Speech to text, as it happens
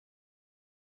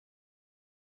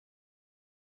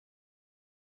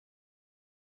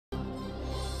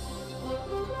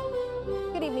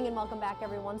Good evening and welcome back,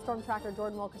 everyone. Storm Tracker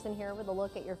Jordan Wilkerson here with a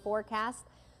look at your forecast.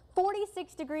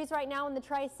 46 degrees right now in the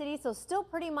Tri-Cities, so still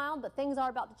pretty mild, but things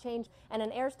are about to change. And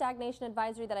an air stagnation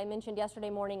advisory that I mentioned yesterday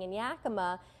morning in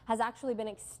Yakima has actually been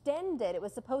extended. It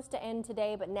was supposed to end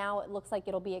today, but now it looks like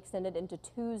it'll be extended into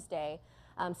Tuesday.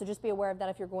 So just be aware of that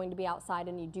if you're going to be outside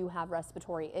and you do have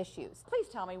respiratory issues. Please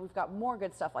tell me we've got more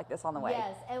good stuff like this on the way.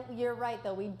 Yes, and you're right,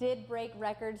 though. We did break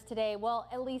records today. Well,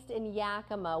 at least in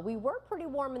Yakima. We were pretty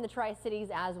warm in the Tri-Cities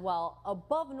as well.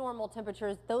 Above normal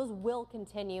temperatures, those will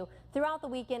continue throughout the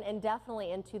weekend and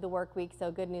definitely into the work week.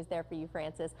 So good news there for you,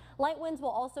 Francis. Light winds will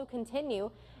also continue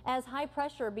as high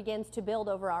pressure begins to build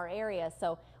over our area.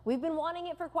 So we've been wanting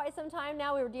it for quite some time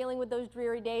now. We were dealing with those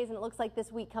dreary days, and it looks like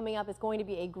this week coming up is going to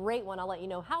be a great one. I'll let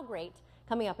you know how great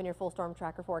coming up in your full storm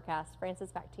tracker forecast.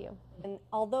 Francis, back to you. And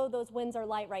although those winds are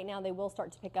light right now, they will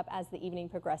start to pick up as the evening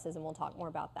progresses, and we'll talk more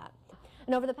about that.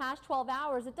 And over the past 12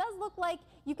 hours, it does look like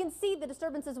you can see the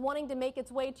disturbances wanting to make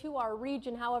its way to our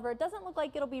region. However, it doesn't look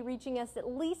like it'll be reaching us, at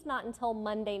least not until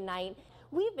Monday night.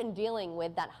 We've been dealing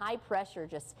with that high pressure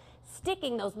just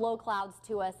sticking those low clouds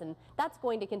to us, and that's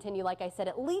going to continue, like I said,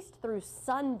 at least through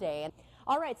Sunday.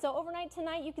 All right, so overnight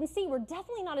tonight, you can see we're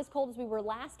definitely not as cold as we were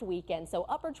last weekend. So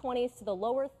upper 20s to the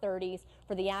lower 30s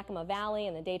for the Yakima Valley,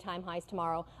 and the daytime highs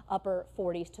tomorrow, upper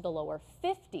 40s to the lower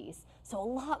 50s. So a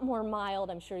lot more mild.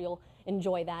 I'm sure you'll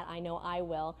enjoy that. I know I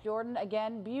will. Jordan,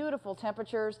 again, beautiful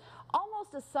temperatures,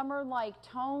 almost a summer-like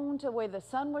tone to the way the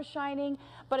sun was shining.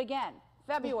 But again,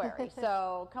 February,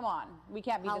 so come on, we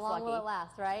can't be this lucky. How long will it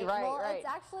last, right? Right, well, right. It's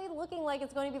actually looking like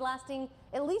it's going to be lasting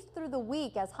at least through the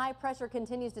week as high pressure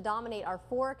continues to dominate our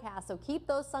forecast. So keep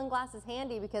those sunglasses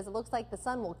handy because it looks like the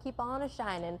sun will keep on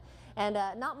a-shining. And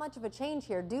not much of a change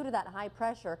here due to that high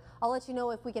pressure. I'll let you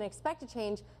know if we can expect a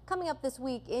change coming up this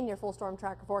week in your full storm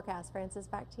tracker forecast. Francis,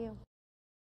 back to you.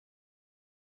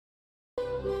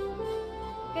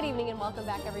 Good evening and welcome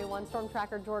back, everyone. Storm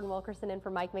Tracker Jordan Wilkerson in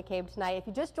for Mike McCabe tonight. If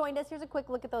you just joined us, here's a quick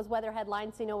look at those weather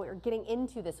headlines so you know what we're getting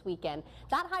into this weekend.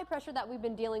 That high pressure that we've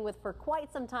been dealing with for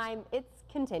quite some time, it's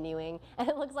continuing, and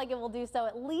it looks like it will do so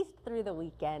at least through the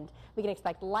weekend. We can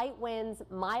expect light winds,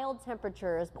 mild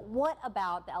temperatures, but what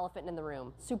about the elephant in the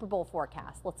room? Super Bowl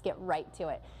forecast. Let's get right to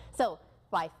it. So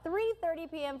by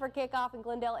 3:30 p.m. for kickoff in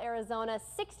Glendale, Arizona,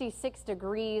 66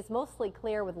 degrees, mostly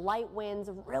clear with light winds,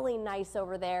 really nice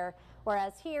over there.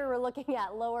 Whereas here we're looking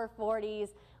at lower 40s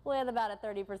with about a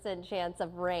 30% chance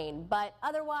of rain. But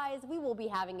otherwise, we will be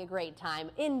having a great time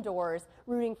indoors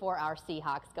rooting for our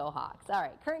Seahawks. Go Hawks. All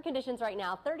right, current conditions right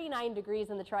now, 39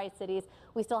 degrees in the Tri-Cities.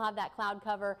 We still have that cloud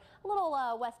cover, a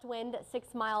little west wind,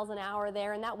 6 miles an hour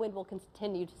there, and that wind will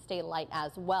continue to stay light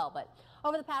as well. But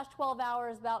over the past 12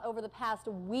 hours, about over the past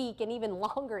week, and even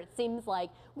longer, it seems like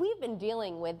we've been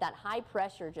dealing with that high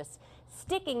pressure just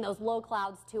sticking those low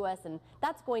clouds to us, and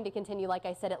that's going to continue, like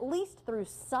I said, at least through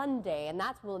Sunday, and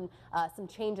that's when some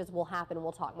changes will happen.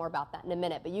 We'll talk more about that in a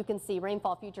minute, but you can see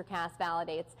rainfall futurecast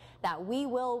validates that we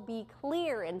will be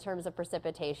clear in terms of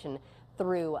precipitation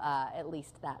through at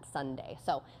least that Sunday.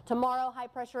 So tomorrow, high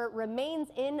pressure remains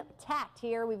intact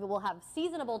here. We will have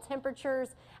seasonable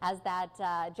temperatures as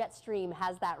that jet stream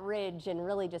has that ridge and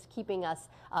really just keeping us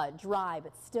dry,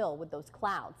 but still with those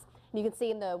clouds. And you can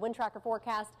see in the wind tracker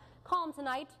forecast, calm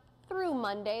tonight through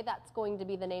Monday. That's going to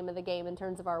be the name of the game in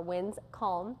terms of our winds,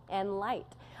 calm and light.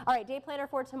 All right, day planner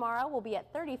for tomorrow will be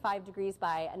at 35 degrees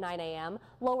by 9 a.m.,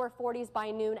 lower 40s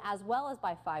by noon as well as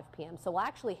by 5 p.m. So we'll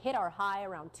actually hit our high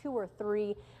around 2 or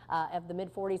 3 of the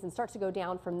mid 40s and start to go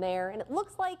down from there. And it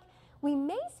looks like we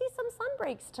may see some sun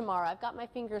breaks tomorrow. I've got my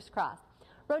fingers crossed.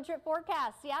 Road trip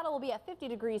forecast, Seattle will be at 50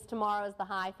 degrees tomorrow as the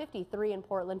high, 53 in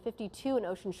Portland, 52 in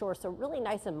Ocean Shore, so really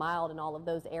nice and mild in all of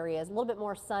those areas. A little bit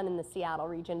more sun in the Seattle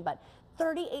region, but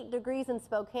 38 degrees in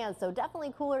Spokane, so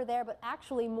definitely cooler there, but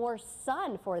actually more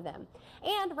sun for them.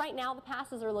 And right now the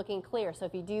passes are looking clear, so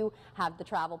if you do have the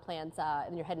travel plans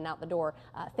and you're heading out the door,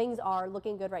 things are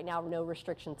looking good right now. No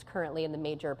restrictions currently in the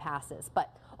major passes.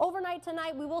 But overnight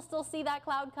tonight, we will still see that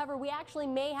cloud cover. We actually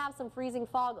may have some freezing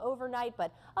fog overnight,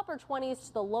 but upper 20s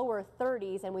to the lower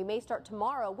 30s, and we may start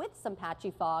tomorrow with some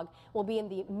patchy fog. We'll be in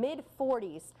the mid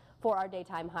 40s for our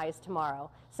daytime highs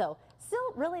tomorrow. So still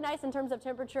really nice in terms of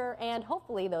temperature and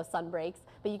hopefully those sun breaks,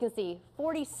 but you can see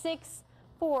 46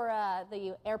 for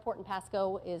the airport in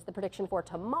Pasco is the prediction for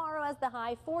tomorrow as the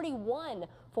high, 41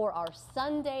 for our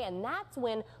Sunday, and that's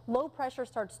when low pressure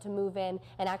starts to move in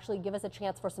and actually give us a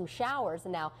chance for some showers.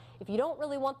 And now, if you don't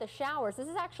really want the showers, this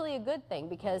is actually a good thing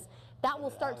because that will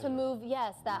start to move,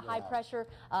 yes, that high pressure,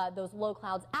 those low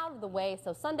clouds out of the way.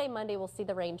 So Sunday, Monday, we'll see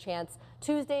the rain chance.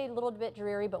 Tuesday, a little bit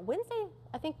dreary, but Wednesday,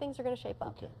 I think things are going to shape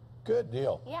up. Okay, good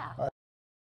deal. Yeah.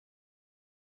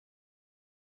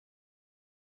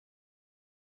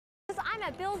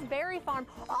 berry farm.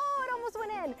 Oh, it almost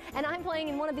went in. And I'm playing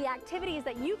in one of the activities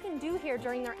that you can do here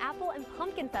during their Apple and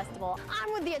Pumpkin Festival.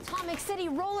 I'm with the Atomic City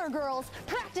Roller Girls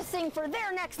practicing for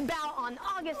their next bout on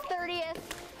August 30th.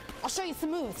 I'll show you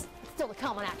some moves. Still to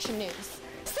come on Action News.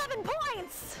 7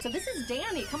 points! So this is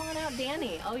Danny. Come on out,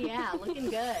 Danny. Oh yeah, looking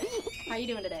good. How are you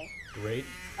doing today? Great.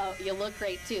 Oh, you look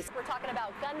great too. We're talking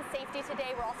about gun safety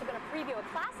today. We're also going to preview a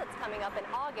class that's coming up in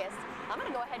August. I'm going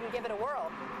to go ahead and give it a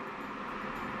whirl.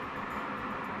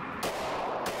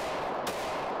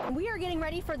 We are getting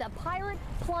ready for the Pirate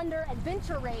Plunder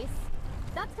Adventure Race.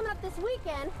 That's coming up this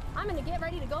weekend. I'm going to get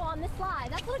ready to go on this slide.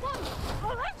 That's what it comes.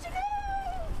 I'll let you know.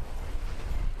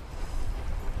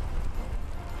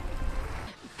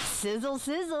 Sizzle,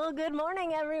 sizzle. Good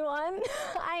morning, everyone.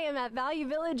 I am at Value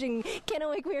Village in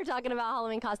Kennewick. We are talking about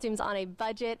Halloween costumes on a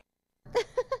budget.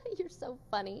 You're so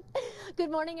funny.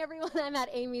 Good morning, everyone. I'm at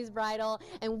Amy's Bridal,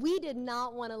 and we did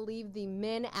not want to leave the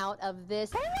men out of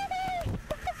this. Hey, baby!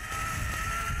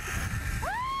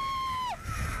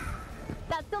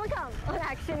 That's still to come on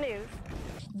Action News.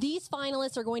 These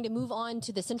finalists are going to move on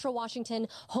to the Central Washington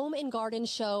Home and Garden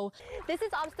Show. This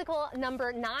is obstacle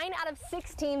number 9 out of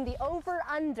 16, the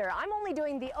over-under. I'm only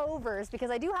doing the overs because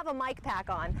I do have a mic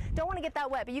pack on. Don't want to get that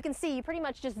wet, but you can see you pretty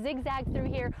much just zigzag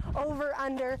through here, over,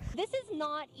 under. This is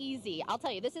not easy. I'll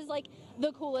tell you, this is like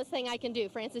the coolest thing I can do.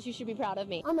 Francis, you should be proud of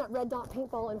me. I'm at Red Dot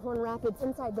Paintball in Horn Rapids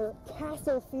inside the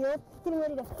Castle Field, getting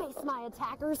ready to face my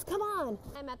attackers. Come on.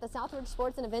 I'm at the Southridge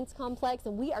Sports and Events Complex,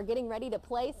 and we are getting ready to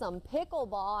play some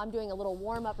pickleball. I'm doing a little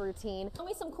warm-up routine. Tell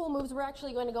me some cool moves. We're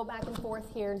actually going to go back and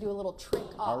forth here and do a little trick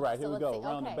off. All right, here we go. See.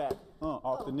 Round the back,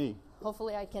 off the knee.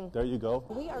 Hopefully I can. There you go.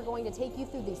 We are going to take you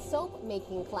through the soap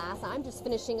making class. I'm just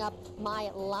finishing up my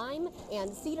lime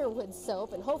and cedarwood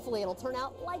soap, and hopefully it'll turn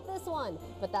out like this one.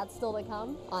 But that's still to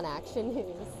come on Action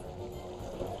News.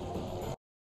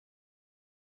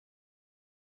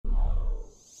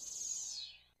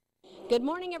 Good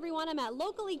morning, everyone. I'm at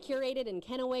Locally Curated in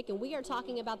Kennewick, and we are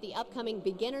talking about the upcoming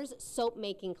beginner's soap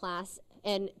making class.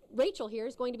 And Rachel here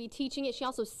is going to be teaching it. She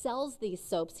also sells these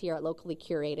soaps here at Locally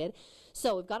Curated.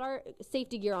 So we've got our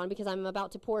safety gear on because I'm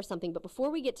about to pour something. But before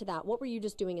we get to that, what were you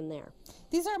just doing in there?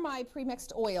 These are my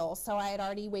pre-mixed oils, so I had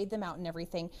already weighed them out and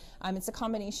everything. It's a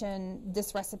combination.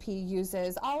 This recipe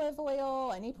uses olive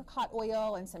oil and apricot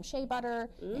oil and some shea butter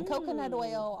and coconut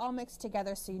oil all mixed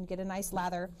together so you can get a nice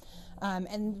lather.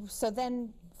 And so then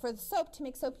for the soap, to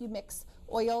make soap, you mix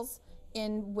oils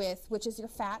in with, which is your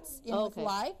fats, in with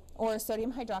lye or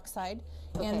sodium hydroxide.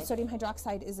 And sodium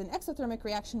hydroxide is an exothermic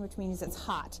reaction, which means it's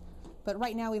hot. But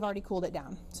right now we've already cooled it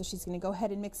down. So she's going to go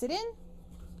ahead and mix it in.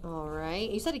 All right.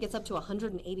 You said it gets up to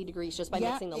 180 degrees just by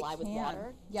mixing the lye with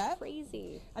water. Yep.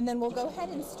 Crazy. And then we'll go ahead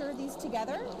and stir these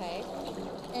together. Okay.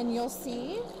 And you'll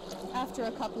see after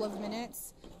a couple of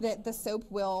minutes that the soap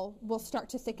will start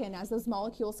to thicken as those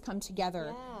molecules come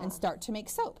together and start to make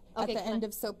soap. Okay, at the end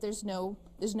of soap, there's no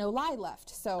lye left.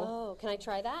 So can I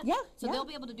try that? Yeah. So they'll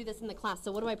be able to do this in the class.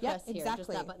 So what do I press here? Exactly.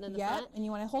 Just that button in the front? And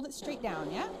you want to hold it straight down,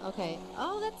 Okay.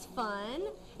 Oh, that's fun.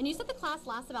 And you said the class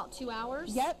lasts about 2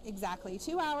 hours? Yep, exactly.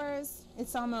 2 hours.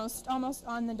 It's almost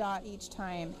on the dot each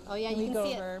time. Oh yeah, you can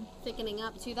see it thickening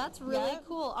up too. That's really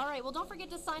cool. All right, well, don't forget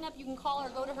to sign up. You can call or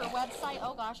go to her website.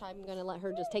 Oh gosh, I'm going to let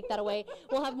her just take that away.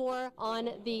 We'll have more on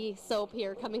the soap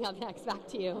here coming up next. Back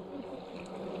to you.